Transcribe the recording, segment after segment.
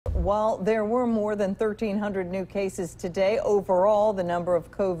While there were more than 1,300 new cases today, overall the number of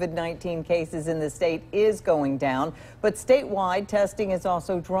COVID-19 cases in the state is going down, but statewide testing is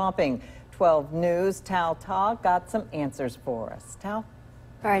also dropping. 12 News' Tal Ta got some answers for us. Tal?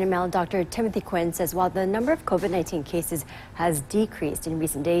 All right, Mel, Dr. Timothy Quinn says while the number of COVID-19 cases has decreased in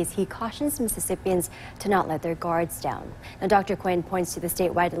recent days, he cautions Mississippians to not let their guards down. Now, Dr. Quinn points to the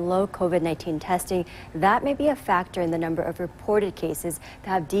statewide low COVID-19 testing. That may be a factor in the number of reported cases that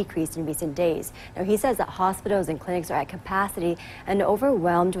have decreased in recent days. Now, he says that hospitals and clinics are at capacity and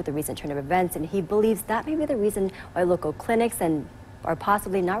overwhelmed with the recent turn of events, and he believes that may be the reason why local clinics are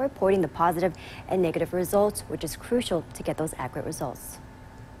possibly not reporting the positive and negative results, which is crucial to get those accurate results.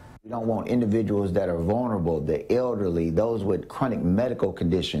 We don't want individuals that are vulnerable, the elderly, those with chronic medical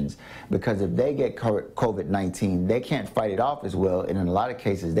conditions, because if they get COVID-19, they can't fight it off as well, and in a lot of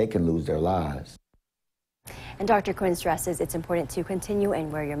cases, they can lose their lives. And Dr. Quinn stresses it's important to continue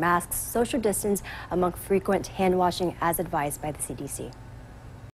and wear your masks, social distance among frequent hand washing as advised by the CDC.